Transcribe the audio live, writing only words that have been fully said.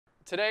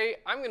Today,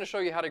 I'm going to show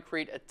you how to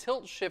create a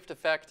tilt shift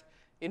effect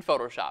in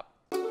Photoshop.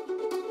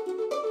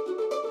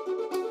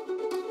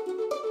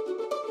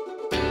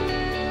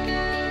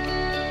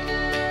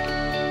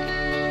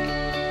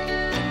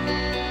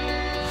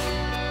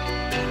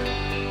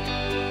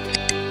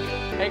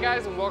 Hey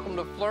guys, and welcome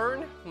to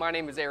Phlearn. My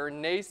name is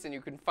Aaron Nace, and you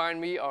can find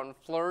me on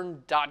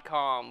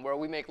Phlearn.com, where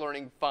we make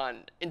learning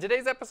fun. In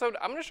today's episode,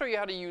 I'm going to show you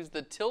how to use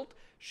the tilt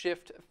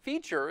shift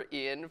feature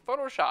in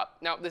Photoshop.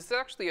 Now, this is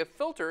actually a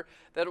filter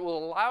that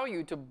will allow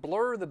you to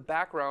blur the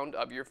background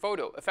of your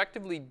photo,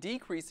 effectively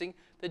decreasing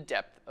the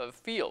depth of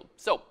field.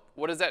 So,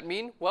 what does that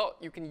mean? Well,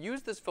 you can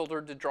use this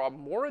filter to draw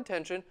more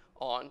attention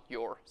on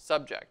your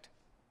subject.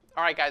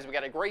 All right, guys, we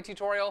got a great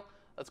tutorial.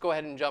 Let's go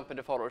ahead and jump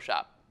into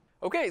Photoshop.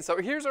 Okay, so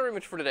here's our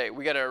image for today.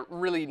 We got a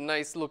really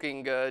nice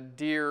looking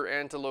deer,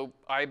 antelope,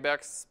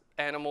 ibex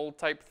animal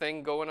type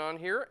thing going on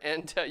here,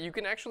 and you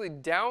can actually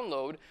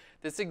download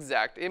this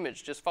exact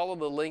image. Just follow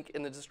the link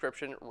in the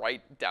description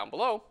right down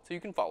below so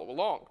you can follow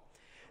along.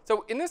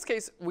 So in this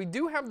case, we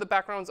do have the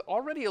backgrounds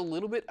already a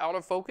little bit out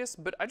of focus,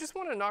 but I just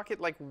want to knock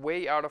it like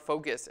way out of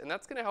focus, and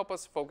that's going to help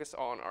us focus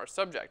on our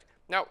subject.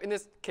 Now, in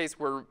this case,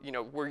 we're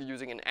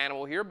using an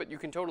animal here, but you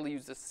can totally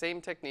use the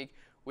same technique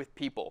with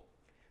people.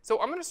 So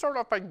I'm going to start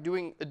off by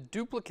doing a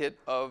duplicate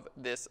of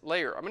this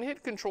layer. I'm going to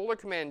hit Control or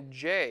Command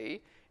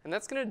J, and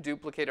that's going to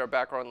duplicate our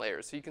background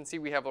layer. So you can see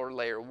we have our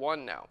layer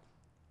 1 now.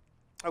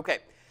 Okay,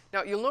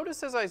 now you'll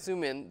notice as I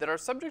zoom in that our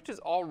subject is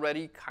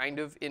already kind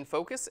of in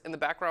focus and the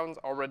background's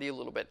already a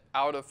little bit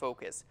out of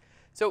focus.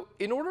 So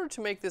in order to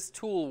make this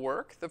tool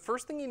work, the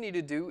first thing you need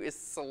to do is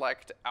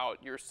select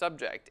out your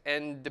subject.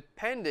 And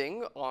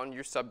depending on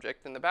your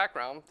subject in the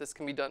background, this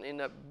can be done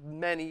in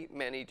many,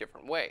 many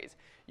different ways.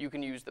 You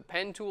can use the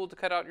pen tool to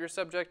cut out your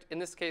subject. In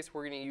this case,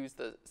 we're going to use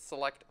the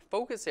select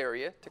focus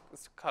area to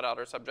cut out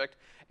our subject.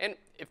 And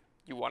if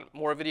you want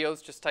more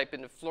videos, just type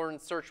into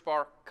Phlearn search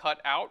bar, cut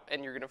out,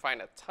 and you're going to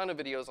find a ton of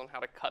videos on how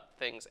to cut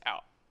things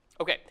out.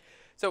 Okay,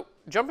 so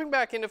jumping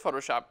back into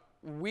Photoshop,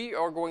 we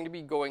are going to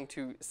be going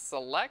to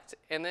select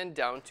and then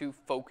down to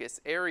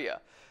focus area.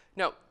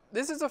 Now,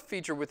 this is a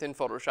feature within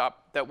Photoshop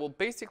that will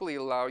basically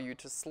allow you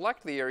to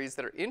select the areas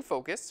that are in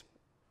focus,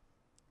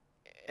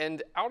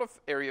 and out of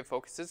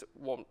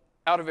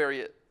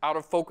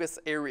focus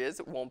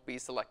areas won't be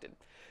selected.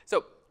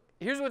 So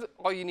here's what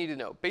all you need to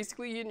know.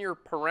 Basically, in your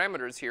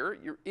parameters here,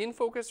 your in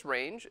focus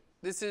range,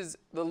 this is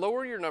the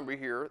lower your number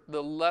here,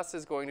 the less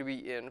is going to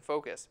be in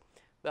focus.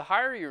 The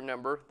higher your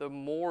number, the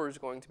more is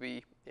going to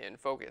be in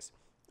focus.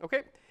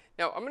 Okay,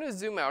 now I'm going to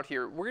zoom out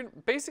here.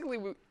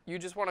 You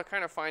just want to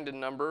kind of find a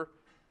number,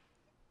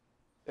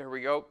 there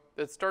we go,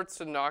 that starts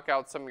to knock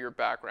out some of your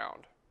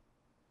background.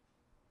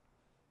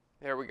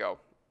 There we go.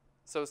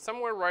 So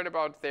somewhere right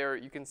about there,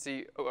 you can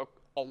see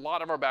a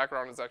lot of our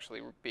background is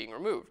actually being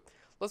removed.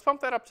 Let's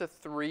bump that up to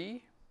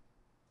 3.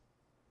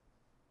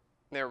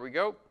 There we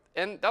go.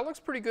 And that looks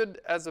pretty good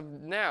as of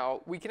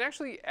now. We can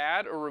actually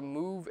add or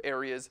remove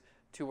areas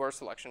to our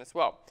selection as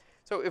well.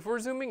 So if we're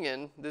zooming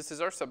in, this is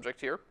our subject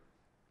here.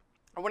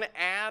 I want to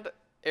add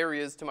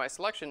areas to my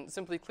selection.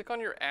 Simply click on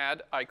your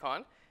add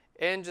icon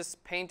and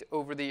just paint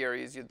over the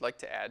areas you'd like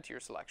to add to your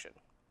selection.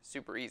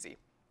 Super easy.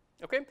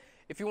 Okay,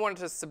 if you wanted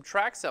to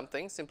subtract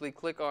something, simply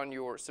click on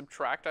your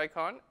subtract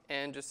icon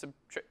and just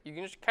you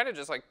can just kind of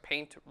just like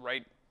paint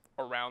right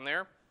around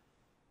there.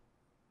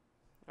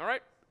 All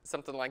right,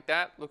 something like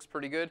that looks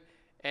pretty good,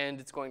 and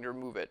it's going to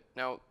remove it.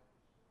 Now,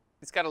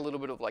 it's got a little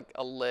bit of like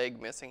a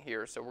leg missing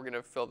here, so we're going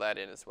to fill that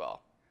in as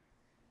well.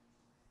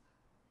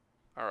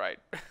 All right.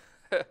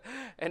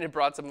 And it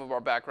brought some of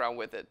our background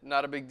with it.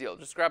 Not a big deal.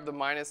 Just grab the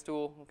minus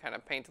tool and kind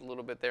of paint a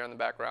little bit there in the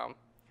background.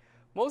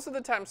 Most of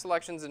the time,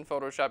 selections in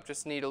Photoshop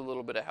just need a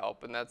little bit of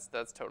help, and that's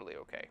totally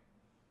okay.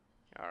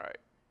 All right.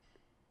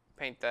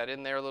 Paint that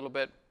in there a little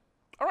bit.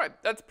 All right,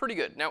 that's pretty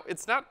good. Now,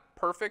 it's not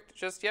perfect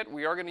just yet.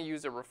 We are going to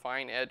use a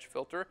refine edge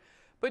filter.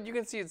 But you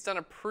can see it's done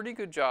a pretty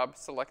good job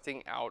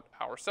selecting out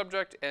our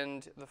subject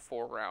and the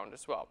foreground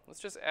as well. Let's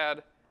just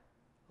add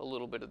a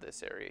little bit of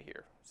this area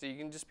here. So you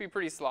can just be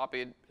pretty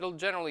sloppy. It'll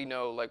generally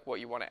know like what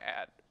you want to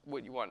add,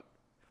 what you want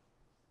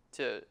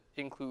to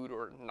include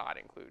or not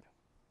include.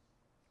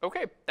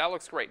 Okay, that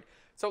looks great.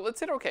 So let's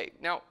hit OK.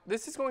 Now,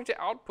 this is going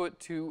to output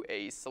to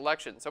a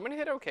selection. So I'm going to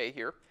hit OK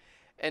here.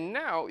 And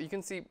now you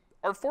can see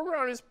our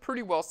foreground is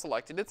pretty well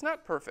selected. It's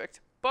not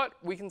perfect, but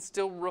we can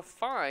still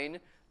refine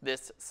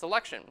this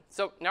selection.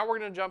 So now we're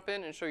going to jump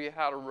in and show you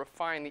how to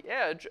refine the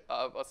edge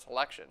of a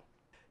selection.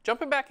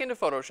 Jumping back into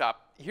Photoshop,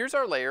 here's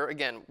our layer.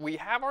 Again, we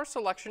have our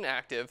selection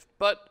active,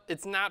 but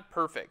it's not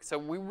perfect. So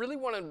we really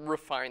want to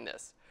refine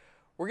this.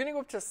 We're going to go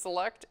up to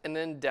Select and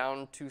then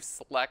down to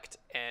Select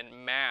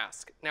and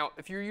Mask. Now,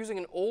 if you're using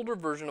an older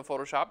version of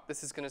Photoshop,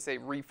 this is going to say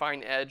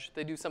Refine Edge.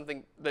 They do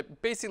something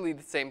that basically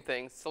the same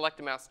thing. Select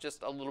and Mask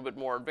just a little bit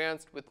more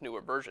advanced with newer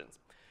versions.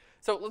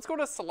 So let's go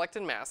to Select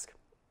and Mask.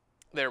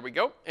 There we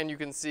go, and you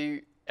can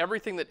see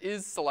everything that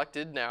is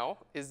selected now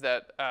is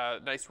that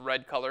nice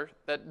red color.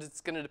 That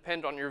it's going to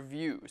depend on your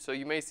view. So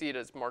you may see it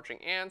as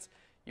marching ants.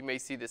 You may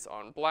see this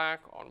on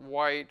black, on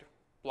white,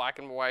 black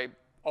and white,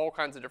 all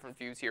kinds of different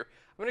views here.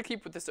 I'm going to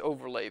keep with this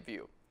overlay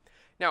view.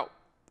 Now,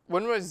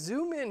 when I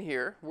zoom in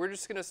here, we're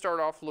just going to start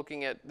off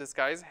looking at this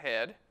guy's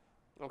head,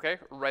 okay,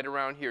 right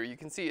around here. You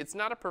can see it's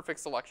not a perfect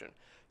selection.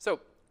 So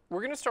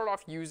we're going to start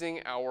off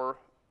using our,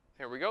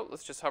 here we go,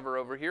 let's just hover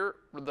over here,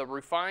 the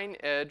Refine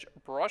Edge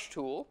brush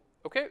tool,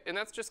 okay, and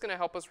that's just going to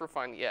help us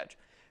refine the edge.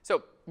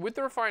 So with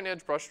the Refine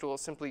Edge brush tool,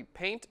 simply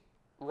paint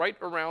right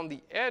around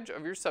the edge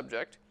of your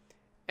subject,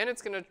 and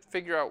it's going to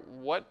figure out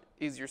what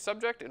is your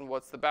subject and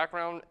what's the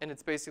background, and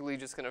it's basically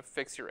just going to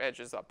fix your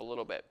edges up a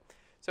little bit.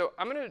 So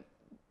I'm going to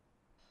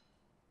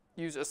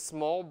use a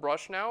small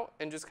brush now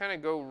and just kind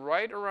of go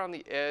right around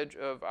the edge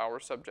of our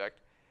subject.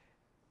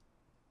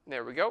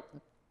 There we go.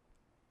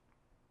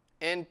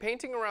 And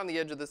painting around the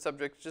edge of the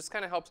subject just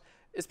kind of helps,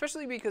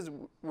 especially because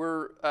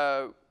we're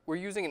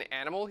using an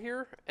animal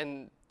here,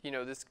 and you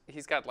know,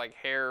 he's got like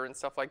hair and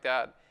stuff like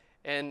that,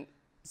 and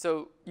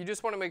so you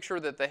just want to make sure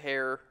that the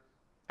hair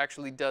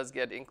actually does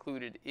get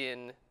included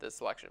in the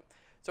selection.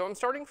 So I'm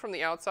starting from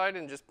the outside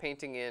and just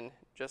painting in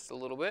just a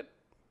little bit.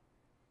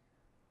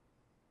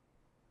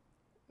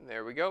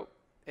 There we go.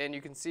 And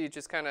you can see it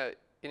just kind of,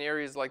 in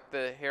areas like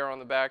the hair on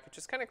the back, it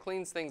just kind of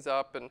cleans things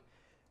up and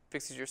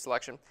fixes your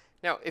selection.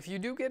 Now, if you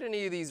do get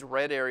any of these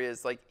red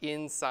areas like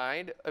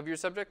inside of your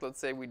subject, let's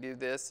say we do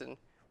this and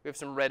we have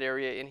some red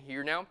area in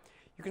here now,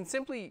 you can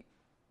simply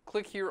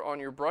click here on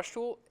your brush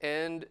tool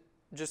and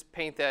just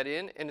paint that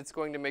in, and it's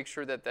going to make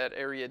sure that that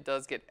area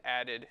does get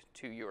added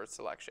to your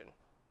selection.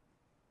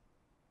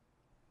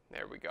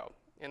 There we go.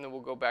 And then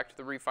we'll go back to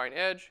the Refine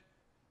Edge.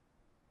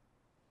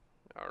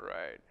 All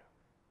right.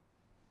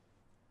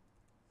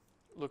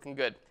 Looking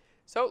good.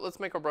 So let's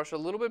make our brush a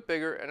little bit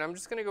bigger, and I'm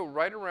just going to go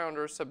right around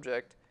our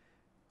subject.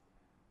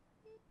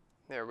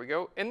 There we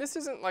go. And this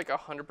isn't like a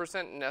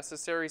 100%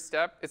 necessary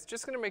step. It's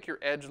just going to make your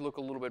edge look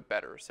a little bit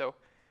better. So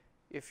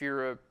if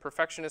you're a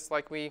perfectionist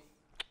like me,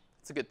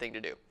 it's a good thing to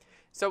do.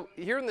 So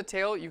here in the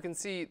tail, you can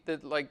see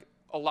that like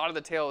a lot of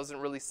the tail isn't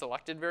really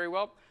selected very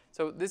well.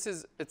 So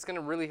it's going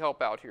to really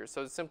help out here.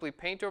 So simply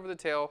paint over the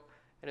tail,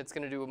 and it's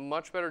going to do a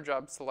much better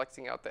job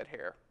selecting out that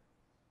hair.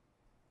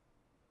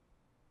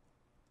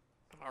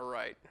 All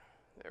right,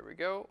 there we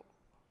go.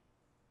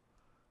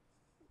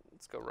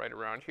 Let's go right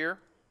around here.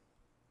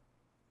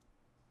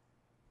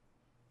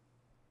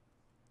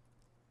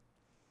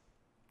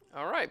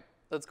 All right,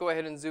 let's go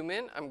ahead and zoom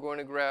in. I'm going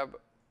to grab,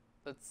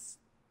 let's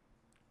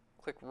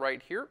click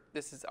right here.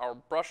 This is our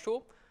brush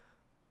tool.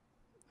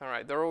 All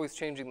right, they're always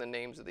changing the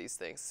names of these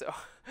things. So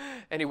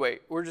anyway,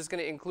 we're just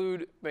going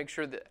to make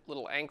sure that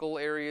little ankle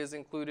area is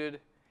included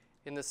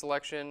in the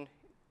selection.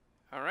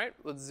 All right,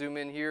 let's zoom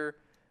in here.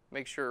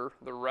 Make sure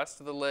the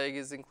rest of the leg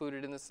is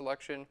included in the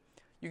selection.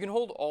 You can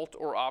hold Alt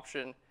or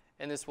Option,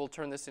 and this will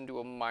turn this into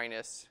a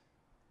minus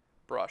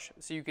brush.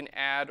 So you can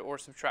add or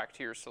subtract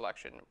to your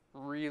selection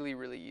really,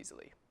 really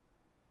easily.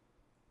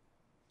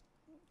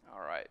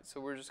 All right, so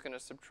we're just going to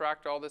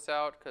subtract all this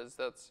out because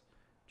that's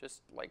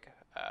just like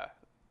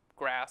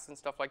grass and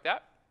stuff like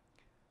that.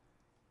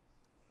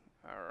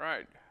 All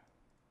right.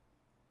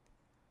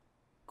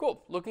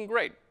 Cool, looking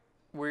great.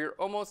 We're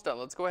almost done.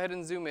 Let's go ahead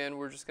and zoom in.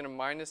 We're just going to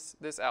minus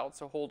this out.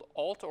 So hold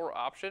Alt or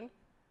Option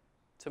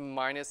to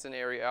minus an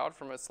area out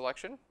from a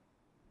selection.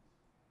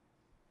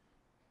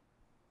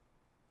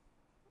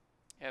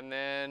 And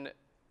then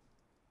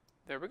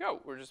there we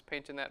go. We're just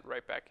painting that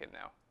right back in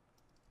now.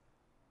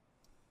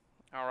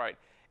 All right.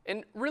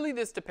 And really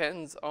this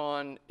depends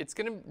on, it's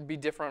going to be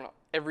different on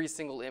every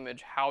single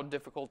image, how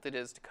difficult it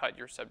is to cut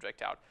your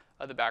subject out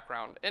of the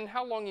background and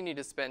how long you need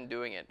to spend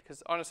doing it.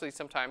 Because honestly,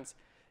 sometimes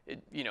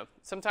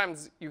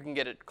sometimes you can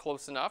get it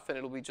close enough and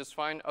it'll be just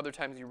fine. Other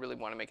times you really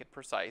want to make it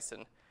precise,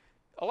 and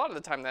a lot of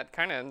the time that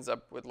kind of ends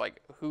up with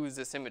like, who's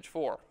this image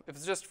for? If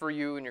it's just for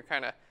you and you're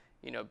kind of,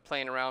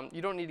 playing around,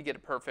 you don't need to get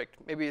it perfect.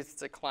 Maybe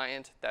it's a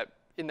client that,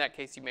 in that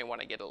case, you may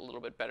want to get a little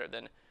bit better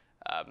than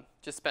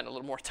just spend a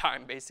little more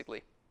time,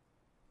 basically.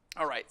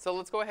 All right, so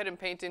let's go ahead and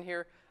paint in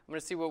here. I'm going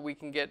to see what we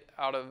can get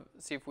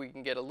see if we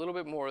can get a little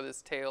bit more of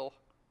this tail.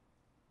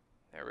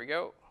 There we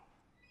go.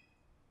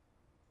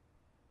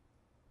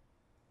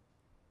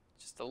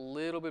 Just a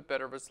little bit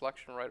better of a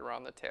selection right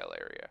around the tail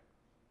area.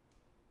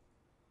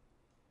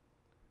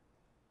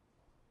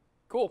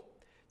 Cool.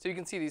 So you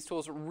can see these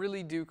tools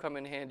really do come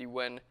in handy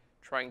when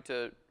trying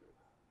to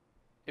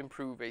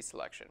improve a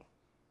selection.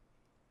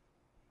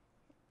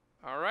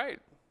 All right.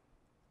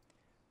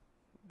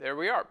 There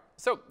we are.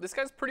 So this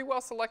guy's pretty well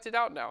selected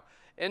out now.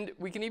 And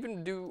we can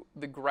even do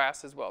the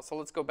grass as well. So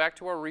let's go back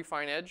to our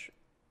Refine Edge.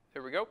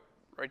 There we go.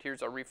 Right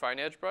here's our Refine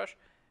Edge brush.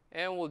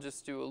 And we'll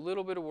just do a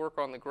little bit of work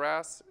on the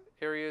grass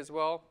area as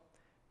well.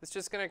 It's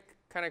just going to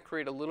kind of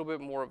create a little bit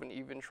more of an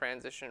even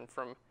transition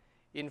from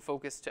in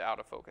focus to out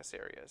of focus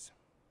areas.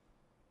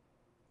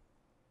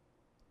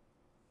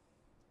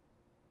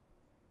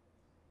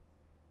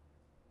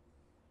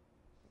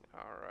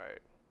 All right.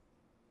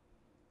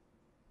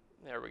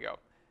 There we go.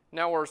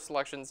 Now our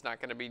selection's not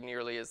going to be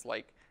nearly as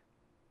like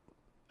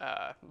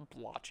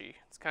blotchy.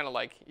 It's kind of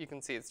like, you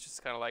can see it's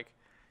just kind of like,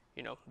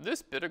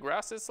 this bit of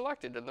grass is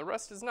selected and the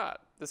rest is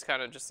not. This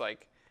kind of just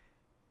like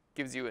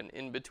gives you an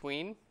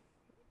in-between,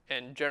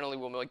 and generally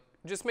will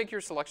just make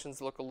your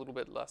selections look a little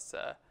bit less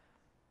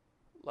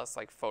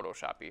like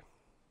Photoshoppy.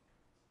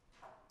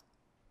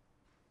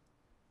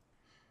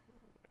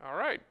 All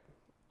right,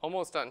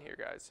 almost done here,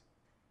 guys.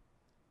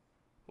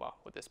 Well,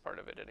 with this part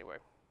of it anyway.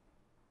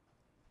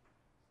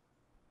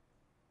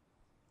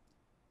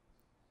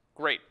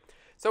 Great.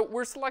 So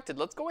we're selected.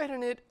 Let's go ahead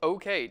and hit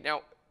OK.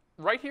 Now,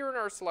 right here in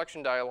our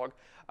selection dialog,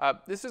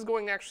 this is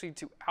going actually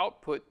to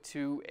output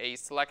to a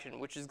selection,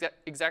 which is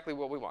exactly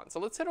what we want. So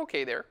let's hit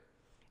OK there.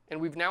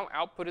 And we've now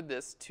outputted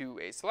this to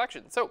a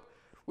selection. So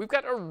we've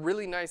got a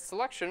really nice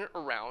selection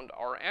around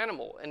our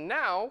animal. And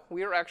now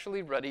we are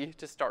actually ready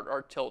to start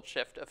our tilt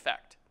shift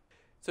effect.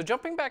 So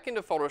jumping back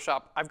into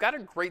Photoshop, I've got a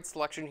great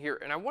selection here,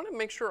 and I want to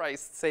make sure I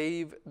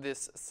save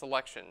this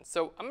selection.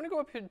 So I'm going to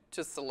go up here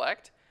to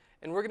Select,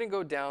 and we're going to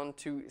go down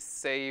to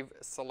Save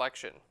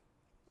Selection.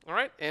 All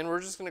right, and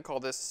we're just going to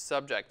call this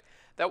Subject.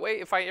 That way,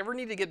 if I ever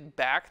need to get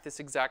back this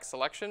exact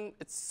selection,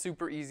 it's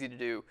super easy to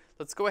do.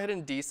 Let's go ahead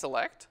and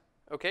deselect.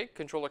 Okay,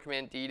 Control or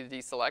Command D to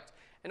deselect,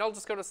 and I'll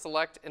just go to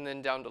Select and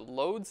then down to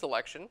Load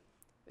Selection.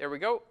 There we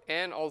go,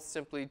 and I'll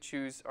simply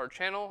choose our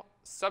channel,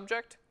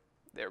 Subject.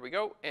 There we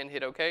go, and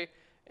hit OK.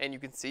 And you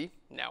can see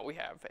now we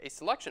have a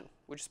selection,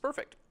 which is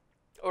perfect.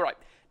 All right,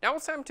 now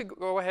it's time to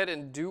go ahead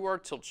and do our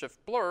tilt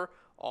shift blur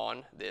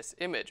on this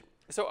image.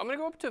 So I'm going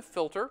to go up to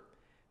Filter,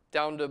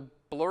 down to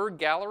Blur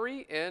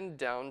Gallery, and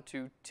down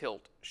to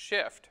Tilt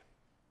Shift.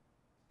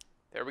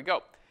 There we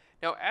go.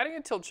 Now adding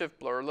a tilt shift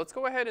blur, let's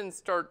go ahead and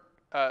start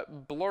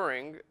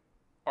blurring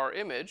our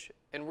image,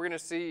 and we're going to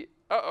see,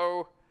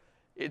 uh-oh,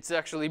 it's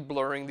actually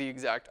blurring the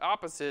exact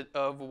opposite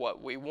of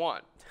what we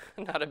want.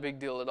 Not a big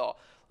deal at all.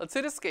 Let's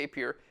hit Escape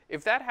here.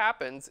 If that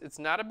happens, it's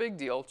not a big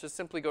deal. Just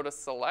simply go to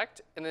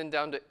Select and then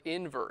down to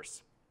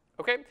Inverse.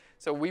 Okay,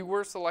 so we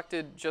were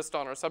selected just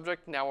on our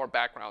subject. Now our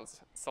background's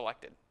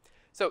selected.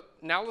 So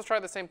now let's try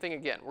the same thing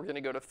again. We're going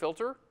to go to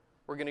Filter.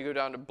 We're going to go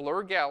down to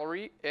Blur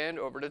Gallery and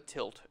over to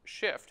Tilt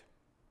Shift.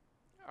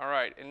 All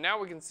right, and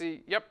now we can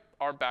see, yep,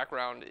 our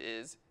background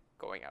is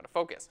going out of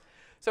focus.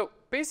 So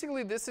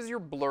basically, this is your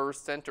blur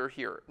center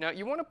here. Now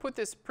you want to put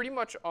this pretty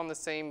much on the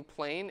same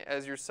plane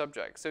as your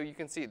subject. So you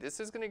can see this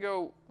is going to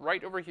go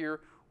right over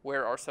here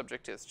where our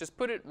subject is. Just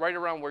put it right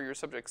around where your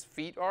subject's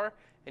feet are,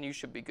 and you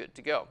should be good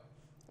to go.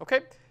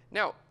 Okay,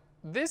 now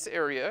this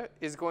area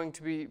is going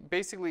to be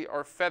basically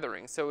our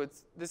feathering. So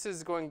this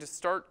is going to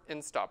start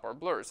and stop our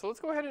blur. So let's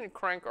go ahead and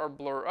crank our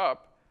blur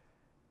up.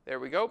 There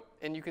we go.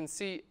 And you can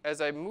see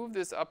as I move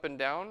this up and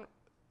down,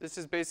 this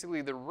is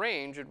basically the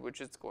range at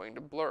which it's going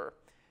to blur.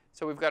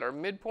 So we've got our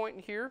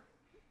midpoint here.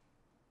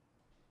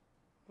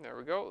 There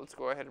we go. Let's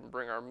go ahead and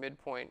bring our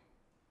midpoint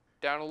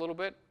down a little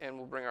bit, and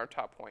we'll bring our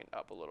top point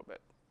up a little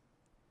bit,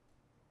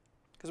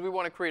 because we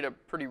want to create a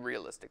pretty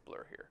realistic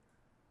blur here.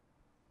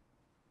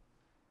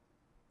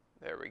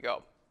 There we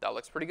go. That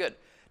looks pretty good.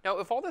 Now,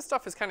 if all this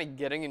stuff is kind of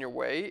getting in your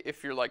way,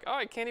 if you're like, oh,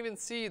 I can't even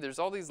see, there's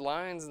all these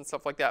lines and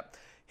stuff like that,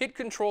 hit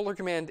Control or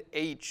Command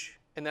H,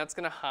 and that's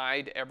going to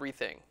hide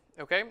everything.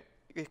 Okay?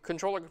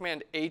 Control or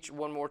Command H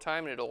one more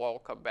time, and it'll all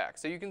come back.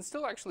 So you can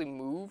still actually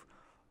move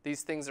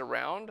these things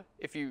around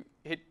if you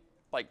hit,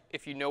 like,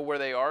 if you know where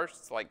they are.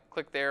 Just like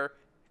click there,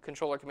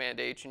 Control or Command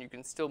H, and you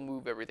can still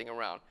move everything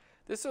around.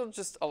 This will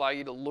just allow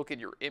you to look at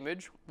your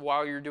image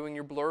while you're doing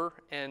your blur,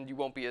 and you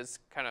won't be as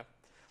kind of,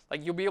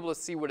 like, you'll be able to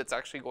see what it's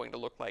actually going to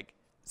look like.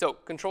 So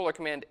Control or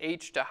Command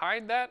H to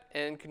hide that,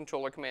 and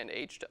Control or Command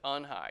H to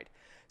unhide.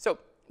 So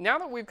now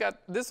that we've got,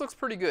 this looks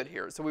pretty good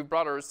here. So we've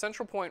brought our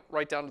central point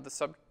right down to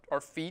the our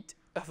feet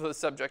of the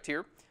subject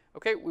here.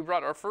 Okay, we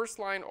brought our first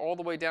line all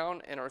the way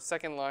down, and our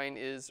second line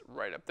is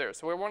right up there.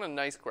 So we want a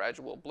nice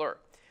gradual blur.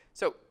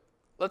 So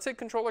let's hit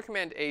Control or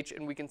Command H,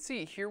 and we can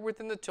see here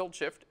within the tilt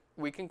shift,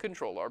 we can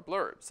control our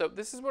blur. So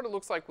this is what it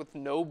looks like with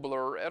no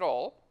blur at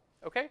all.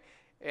 Okay,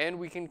 and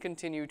we can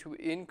continue to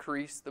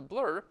increase the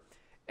blur.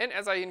 And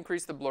as I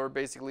increase the blur,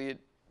 basically it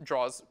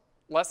draws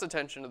less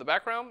attention to the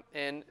background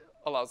and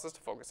allows us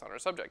to focus on our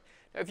subject.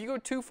 Now, if you go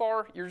too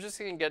far, you're just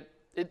going to get,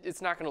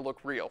 it's not going to look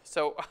real.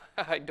 So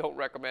I don't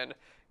recommend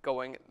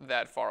going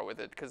that far with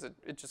it, because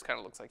it just kind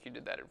of looks like you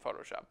did that in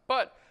Photoshop.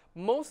 But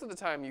most of the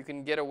time you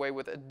can get away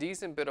with a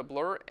decent bit of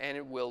blur, and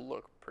it will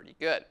look pretty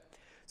good.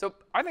 So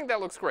I think that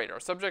looks great. Our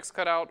subject's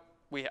cut out.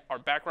 Our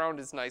background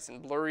is nice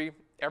and blurry.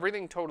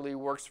 Everything totally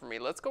works for me.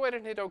 Let's go ahead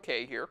and hit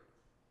OK here.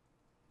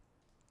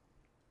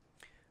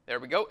 There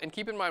we go. And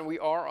keep in mind, we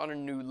are on a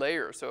new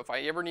layer. So if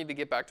I ever need to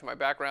get back to my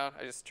background,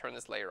 I just turn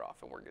this layer off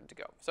and we're good to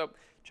go. So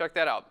check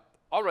that out.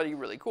 Already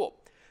really cool.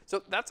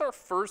 So that's our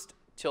first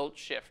tilt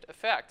shift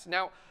effect.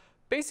 Now,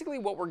 basically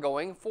what we're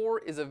going for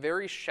is a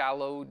very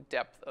shallow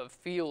depth of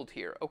field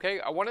here. Okay,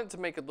 I wanted to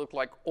make it look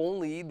like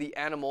only the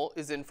animal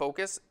is in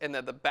focus and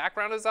that the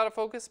background is out of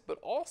focus, but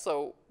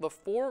also the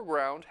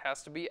foreground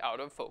has to be out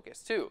of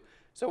focus too.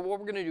 So what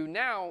we're going to do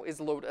now is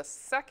load a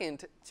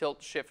second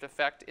tilt shift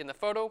effect in the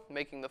photo,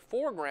 making the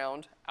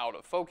foreground out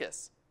of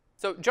focus.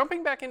 So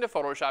jumping back into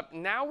Photoshop,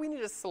 now we need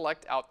to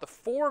select out the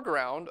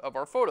foreground of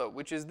our photo,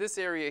 which is this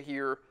area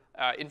here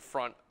in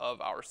front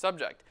of our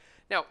subject.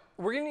 Now,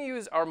 we're going to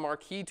use our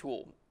marquee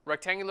tool,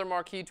 rectangular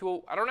marquee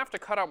tool. I don't have to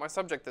cut out my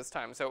subject this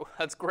time, so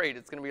that's great.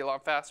 It's going to be a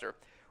lot faster.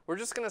 We're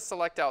just going to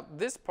select out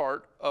this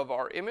part of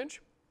our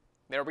image.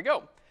 There we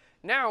go.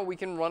 Now we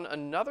can run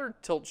another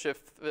tilt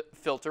shift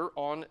filter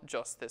on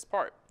just this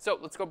part. So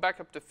let's go back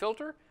up to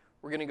filter.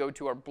 We're going to go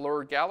to our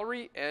blur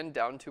gallery and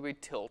down to a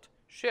tilt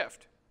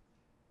shift.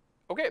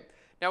 Okay,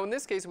 now in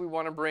this case we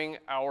want to bring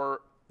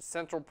our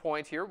central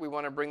point here. We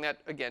want to bring that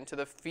again to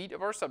the feet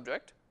of our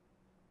subject.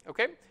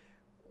 Okay,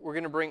 we're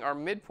going to bring our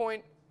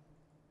midpoint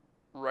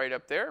right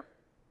up there.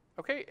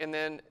 Okay, and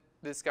then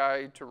this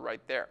guy to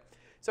right there.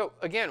 So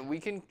again, we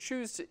can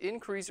choose to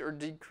increase or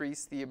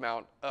decrease the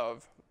amount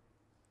of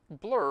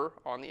blur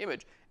on the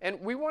image. And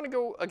we want to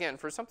go, again,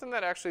 for something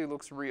that actually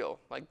looks real.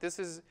 Like this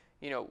is,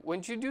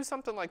 when you do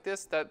something like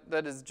this,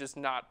 that is just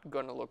not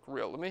going to look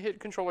real. Let me hit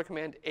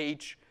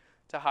Control-Command-H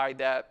to hide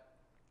that.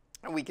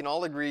 And we can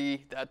all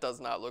agree that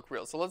does not look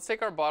real. So let's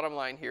take our bottom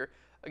line here.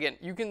 Again,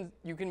 you can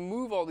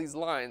move all these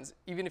lines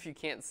even if you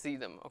can't see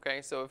them,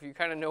 okay? So if you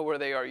kind of know where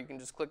they are, you can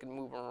just click and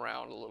move them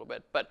around a little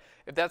bit. But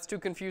if that's too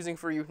confusing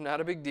for you,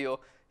 not a big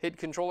deal. Hit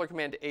Control or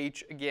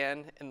Command-H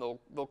again, and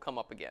they'll come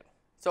up again.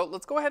 So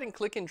let's go ahead and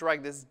click and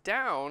drag this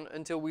down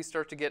until we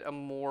start to get a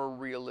more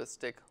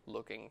realistic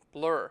looking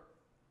blur.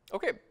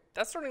 Okay,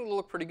 that's starting to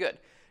look pretty good.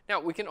 Now,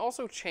 we can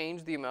also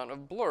change the amount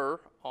of blur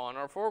on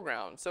our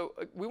foreground. So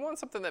we want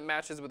something that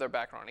matches with our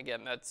background.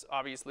 Again, that's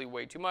obviously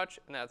way too much,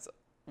 and that's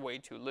way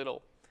too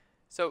little.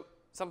 So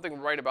something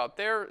right about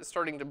there is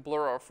starting to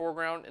blur our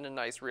foreground in a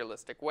nice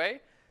realistic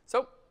way.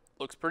 So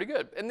looks pretty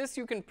good. And this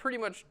you can pretty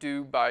much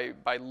do by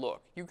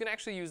look. You can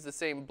actually use the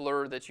same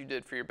blur that you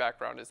did for your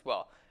background as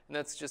well. And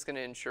that's just going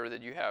to ensure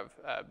that you have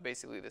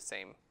basically the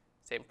same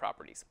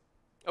properties.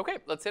 Okay,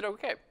 let's hit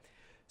OK.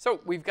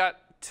 So we've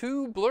got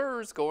two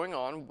blurs going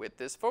on with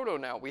this photo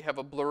now. We have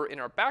a blur in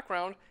our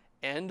background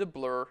and a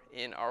blur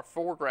in our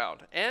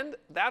foreground. And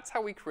that's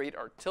how we create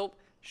our tilt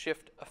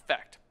shift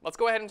effect. Let's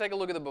go ahead and take a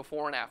look at the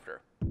before and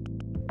after.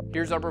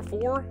 Here's our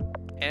before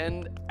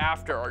and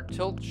after our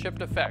tilt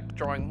shift effect,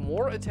 drawing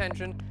more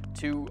attention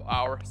to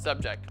our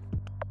subject.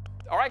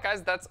 All right,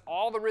 guys, that's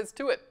all there is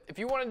to it. If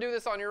you want to do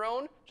this on your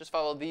own, just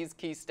follow these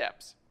key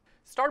steps.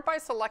 Start by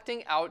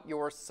selecting out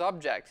your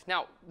subject.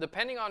 Now,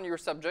 depending on your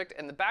subject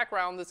and the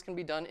background, this can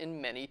be done in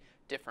many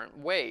different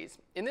ways.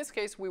 In this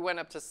case, we went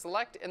up to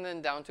select and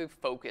then down to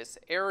focus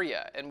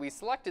area, and we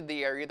selected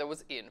the area that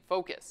was in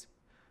focus.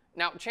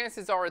 Now,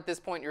 chances are at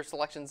this point your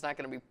selection is not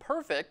going to be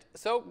perfect,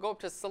 so go up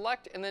to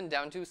select and then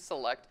down to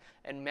select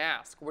and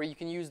mask, where you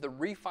can use the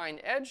refine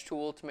edge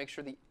tool to make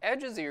sure the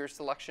edges of your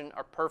selection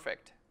are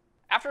perfect.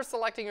 After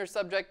selecting your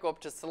subject, go up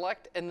to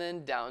select and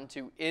then down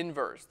to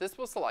inverse. This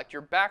will select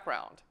your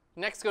background.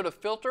 Next, go to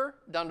filter,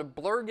 down to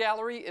blur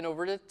gallery, and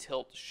over to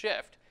tilt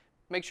shift.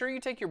 Make sure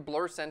you take your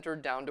blur center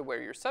down to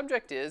where your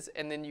subject is,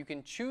 and then you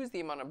can choose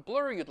the amount of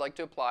blur you'd like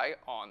to apply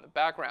on the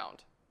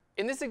background.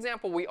 In this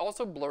example, we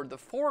also blurred the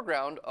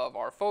foreground of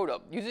our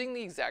photo using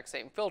the exact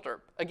same filter.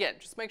 Again,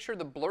 just make sure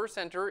the blur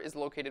center is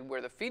located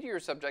where the feet of your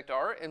subject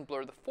are and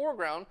blur the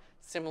foreground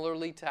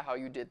similarly to how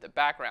you did the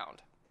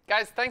background.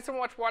 Guys, thanks so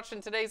much for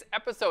watching today's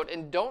episode,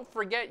 and don't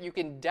forget you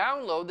can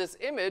download this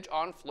image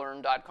on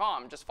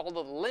Phlearn.com. Just follow the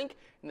link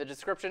in the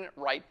description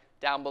right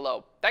down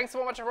below. Thanks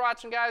so much for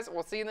watching, guys.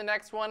 We'll see you in the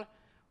next one.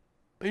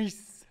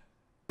 Peace.